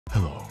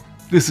Hello.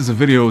 This is a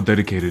video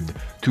dedicated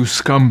to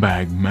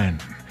scumbag men.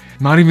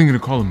 Not even gonna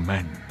call them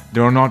men.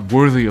 They are not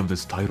worthy of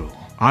this title.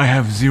 I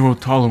have zero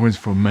tolerance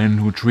for men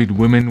who treat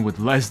women with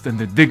less than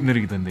the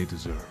dignity than they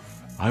deserve.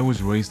 I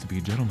was raised to be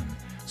a gentleman.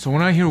 So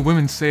when I hear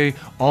women say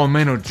all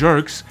men are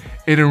jerks,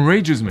 it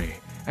enrages me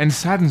and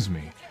saddens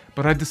me.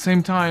 But at the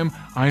same time,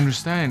 I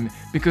understand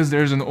because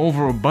there's an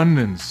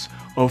overabundance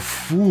of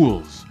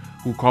fools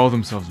who call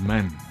themselves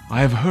men. I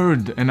have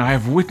heard and I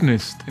have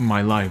witnessed in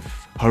my life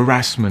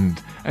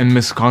harassment and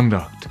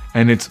misconduct,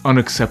 and it's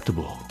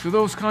unacceptable. To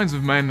those kinds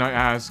of men, I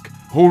ask,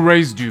 who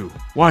raised you?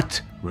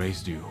 What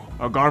raised you?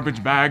 A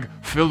garbage bag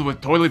filled with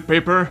toilet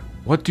paper?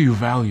 What do you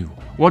value?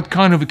 What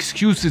kind of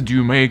excuses do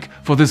you make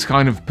for this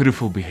kind of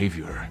pitiful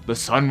behavior? The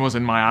sun was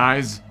in my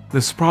eyes?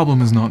 This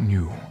problem is not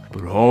new,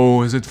 but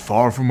oh, is it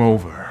far from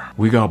over.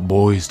 We got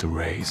boys to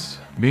raise.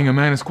 Being a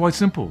man is quite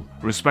simple.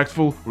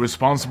 Respectful,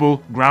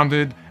 responsible,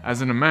 grounded,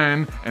 as in a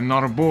man and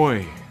not a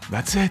boy.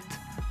 That's it.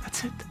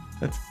 That's it.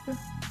 That's it.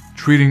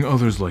 Treating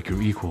others like your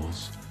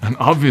equals. And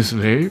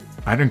obviously,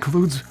 that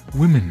includes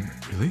women.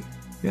 Really?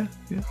 Yeah.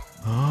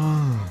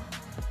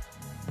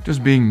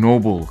 Just being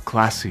noble,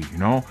 classy, you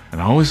know?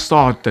 And I always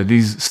thought that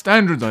these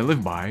standards I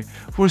live by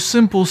were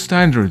simple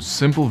standards,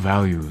 simple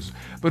values.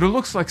 But it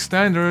looks like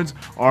standards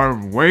are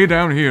way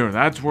down here.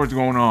 That's what's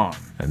going on.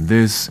 And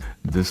this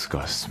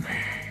disgusts me.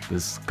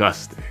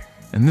 Disgusting.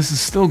 And this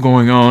is still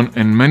going on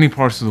in many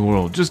parts of the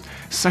world. Just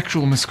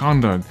sexual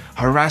misconduct,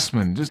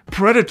 harassment, just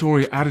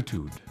predatory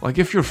attitude. Like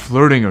if you're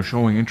flirting or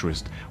showing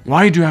interest,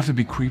 why do you have to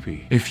be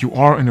creepy? If you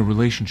are in a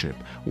relationship,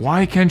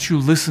 why can't you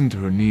listen to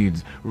her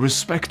needs,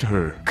 respect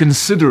her,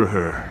 consider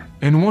her?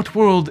 In what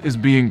world is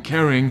being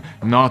caring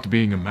not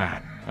being a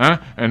man? Huh?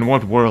 In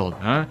what world,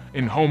 huh?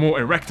 In Homo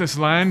erectus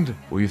land?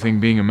 Where you think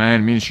being a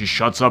man means she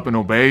shuts up and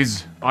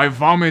obeys? I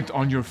vomit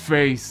on your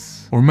face.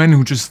 Or men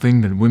who just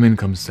think that women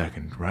come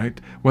second,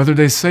 right? Whether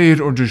they say it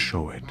or just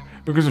show it.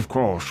 Because of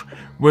course,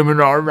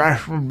 women are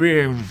rational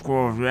beings, of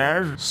course,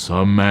 yes?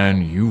 Some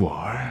man you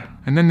are.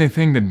 And then they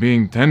think that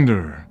being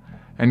tender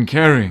and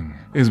caring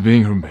is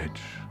being her bitch.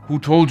 Who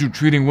told you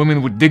treating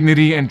women with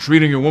dignity and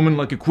treating a woman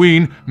like a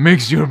queen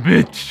makes you a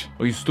bitch?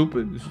 Are you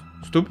stupid?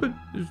 Stupid?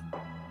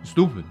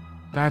 Stupid.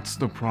 That's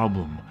the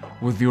problem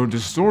with your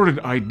distorted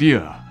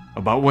idea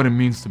about what it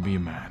means to be a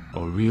man.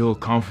 A real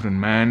confident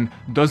man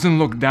doesn't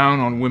look down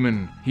on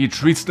women. He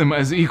treats them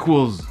as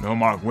equals. No,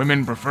 Mark,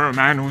 women prefer a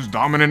man who's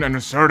dominant and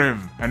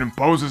assertive and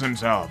imposes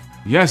himself.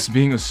 Yes,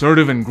 being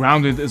assertive and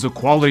grounded is a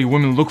quality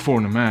women look for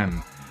in a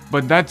man.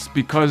 But that's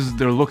because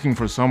they're looking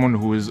for someone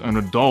who is an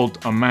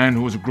adult, a man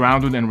who is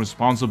grounded and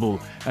responsible,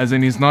 as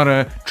in he's not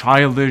a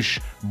childish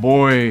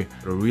boy.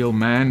 A real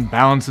man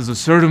balances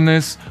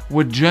assertiveness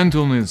with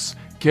gentleness,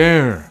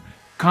 care,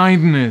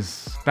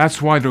 kindness.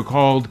 That's why they're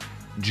called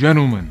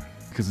gentlemen,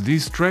 because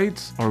these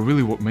traits are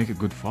really what make a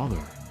good father.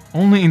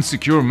 Only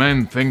insecure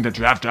men think that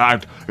you have to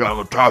act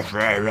like a tough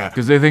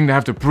because they think they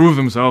have to prove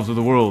themselves to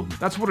the world.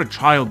 That's what a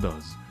child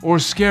does. Or a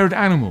scared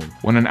animal.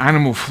 When an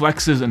animal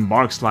flexes and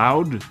barks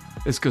loud,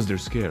 it's because they're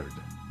scared.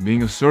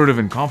 Being assertive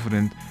and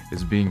confident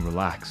is being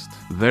relaxed.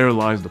 There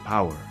lies the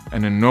power.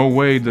 And in no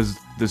way does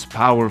this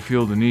power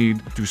feel the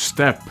need to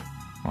step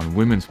on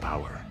women's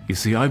power. You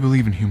see, I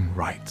believe in human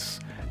rights.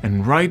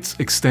 And rights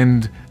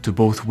extend to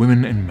both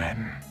women and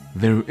men.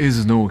 There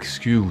is no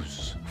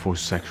excuse for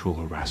sexual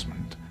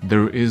harassment.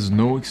 There is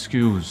no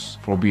excuse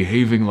for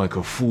behaving like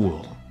a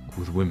fool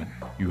with women.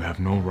 You have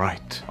no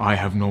right. I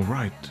have no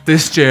right.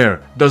 This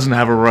chair doesn't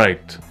have a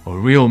right. A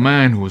real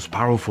man who is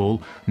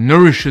powerful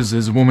nourishes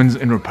his woman's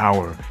inner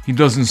power. He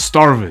doesn't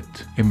starve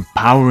it.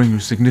 Empowering your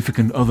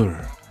significant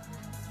other.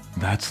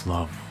 That's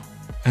love.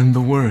 And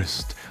the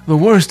worst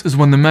is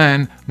when the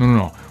man,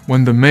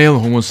 when the male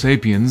Homo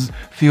sapiens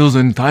feels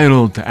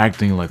entitled to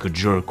acting like a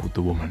jerk with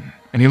the woman.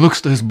 And he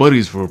looks to his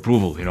buddies for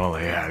approval, you know,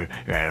 like,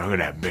 yeah, look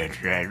at that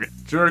bitch,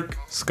 jerk,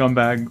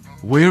 scumbag.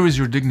 Where is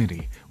your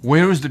dignity?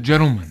 Where is the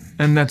gentleman?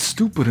 And that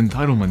stupid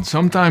entitlement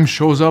sometimes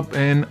shows up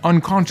in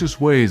unconscious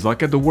ways,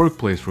 like at the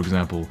workplace, for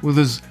example, with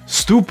this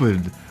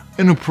stupid,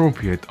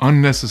 inappropriate,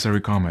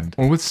 unnecessary comment,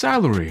 or with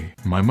salary.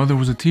 My mother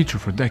was a teacher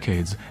for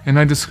decades, and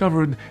I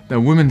discovered that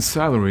women's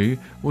salary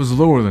was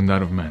lower than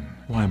that of men.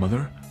 Why,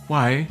 mother?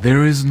 Why?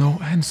 There is no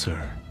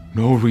answer,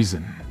 no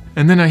reason.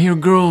 And then I hear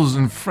girls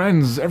and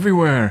friends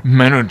everywhere.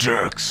 Men are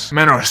jerks.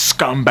 Men are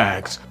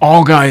scumbags.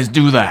 All guys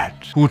do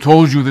that. Who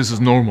told you this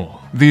is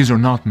normal? These are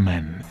not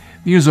men.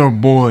 These are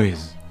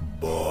boys.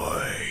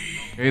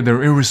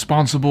 They're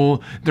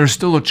irresponsible, they're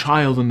still a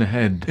child in the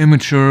head,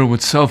 immature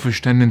with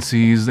selfish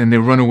tendencies, and they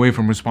run away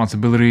from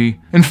responsibility.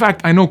 In fact,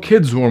 I know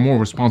kids who are more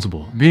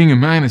responsible. Being a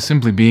man is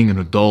simply being an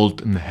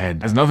adult in the head.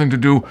 It has nothing to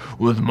do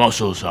with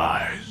muscle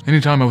size.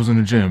 Anytime I was in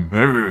a gym,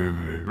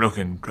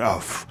 looking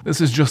tough.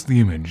 This is just the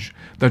image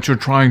that you're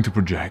trying to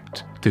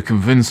project to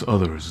convince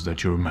others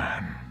that you're a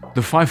man.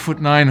 The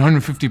 5'9",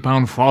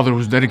 150-pound father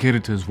who's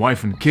dedicated to his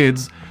wife and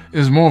kids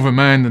is more of a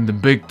man than the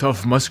big,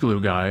 tough, muscular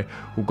guy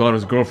who got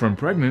his girlfriend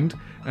pregnant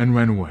and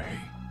ran away.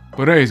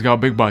 But hey, he's got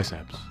big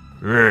biceps.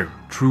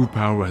 True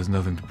power has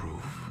nothing to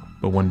prove.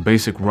 But when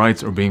basic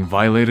rights are being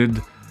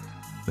violated,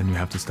 then you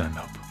have to stand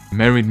up.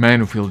 Married men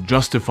who feel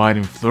justified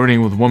in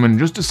flirting with women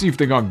just to see if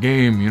they got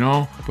game, you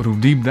know? But who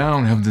deep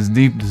down have this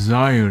deep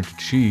desire to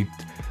cheat,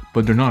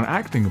 but they're not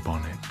acting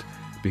upon it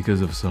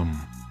because of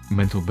some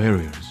mental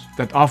barriers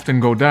that often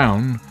go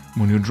down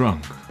when you're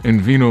drunk. In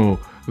vino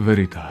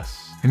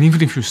veritas. And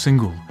even if you're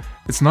single,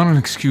 it's not an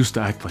excuse to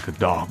act like a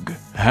dog.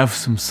 Have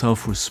some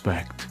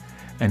self-respect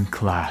and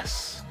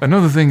class.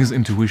 Another thing is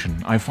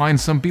intuition. I find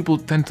some people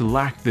tend to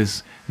lack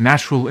this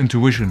natural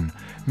intuition,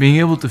 being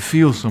able to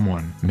feel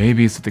someone.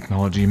 Maybe it's the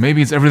technology,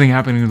 maybe it's everything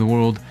happening in the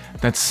world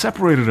that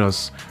separated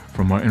us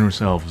from our inner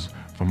selves,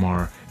 from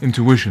our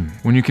intuition.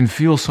 When you can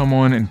feel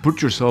someone and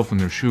put yourself in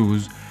their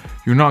shoes,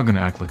 you're not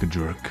gonna act like a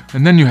jerk.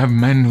 And then you have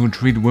men who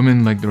treat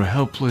women like they're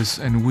helpless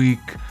and weak,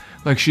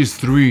 like she's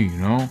 3, you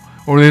know?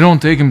 Or they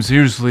don't take him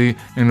seriously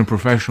in a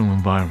professional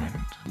environment.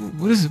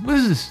 What is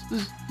this?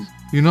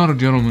 You're not a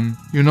gentleman.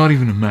 You're not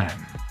even a man.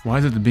 Why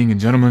is it that being a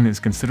gentleman is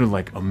considered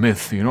like a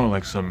myth, you know,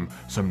 like some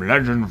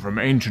legend from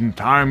ancient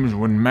times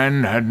when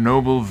men had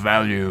noble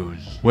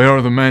values? Where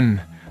are the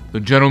men,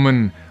 the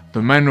gentlemen,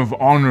 the men of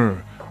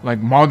honor, like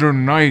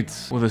modern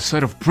knights with a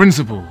set of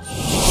principles?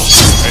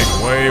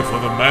 Make way for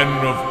the men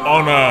of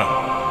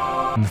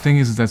honor! And the thing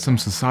is that some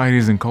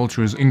societies and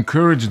cultures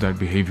encourage that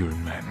behavior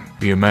in men.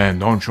 Be a man,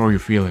 don't show your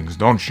feelings,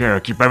 don't share,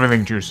 keep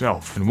everything to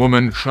yourself. And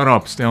woman, shut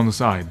up, stay on the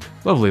side.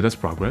 Lovely, that's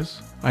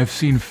progress. I've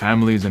seen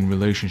families and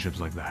relationships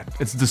like that.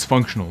 It's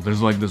dysfunctional,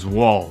 there's like this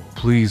wall.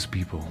 Please,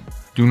 people,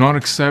 do not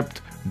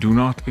accept, do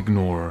not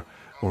ignore,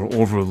 or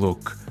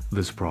overlook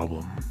this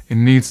problem. It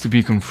needs to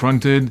be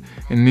confronted,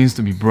 it needs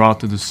to be brought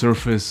to the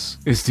surface.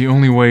 It's the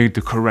only way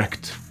to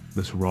correct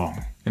this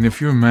wrong. And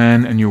if you're a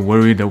man and you're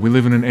worried that we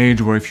live in an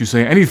age where if you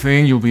say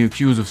anything, you'll be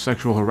accused of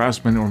sexual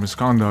harassment or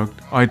misconduct,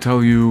 I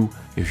tell you,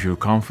 if you're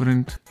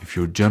confident, if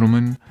you're a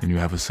gentleman, and you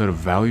have a set of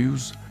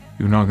values,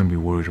 you're not gonna be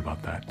worried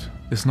about that.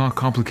 It's not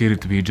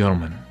complicated to be a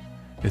gentleman.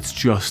 It's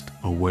just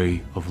a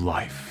way of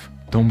life.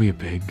 Don't be a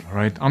pig,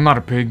 alright? I'm not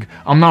a pig.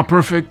 I'm not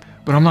perfect,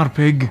 but I'm not a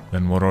pig.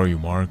 Then what are you,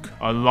 Mark?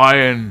 A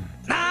lion!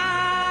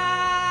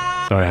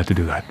 Sorry, I had to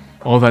do that.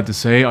 All that to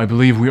say, I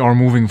believe we are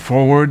moving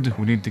forward.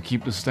 We need to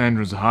keep the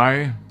standards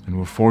high, and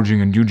we're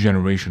forging a new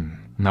generation.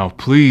 Now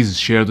please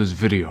share this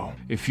video.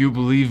 If you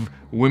believe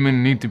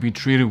women need to be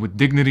treated with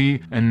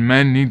dignity and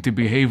men need to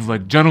behave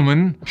like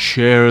gentlemen,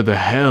 share the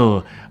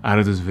hell out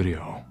of this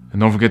video. And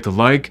don't forget to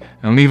like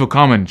and leave a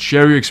comment.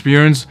 Share your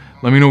experience.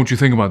 Let me know what you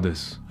think about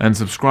this. And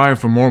subscribe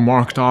for more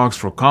Mark Talks,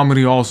 for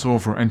comedy also,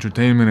 for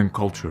entertainment and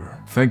culture.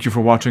 Thank you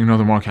for watching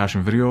another Mark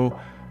Hashim video,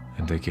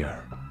 and take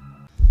care.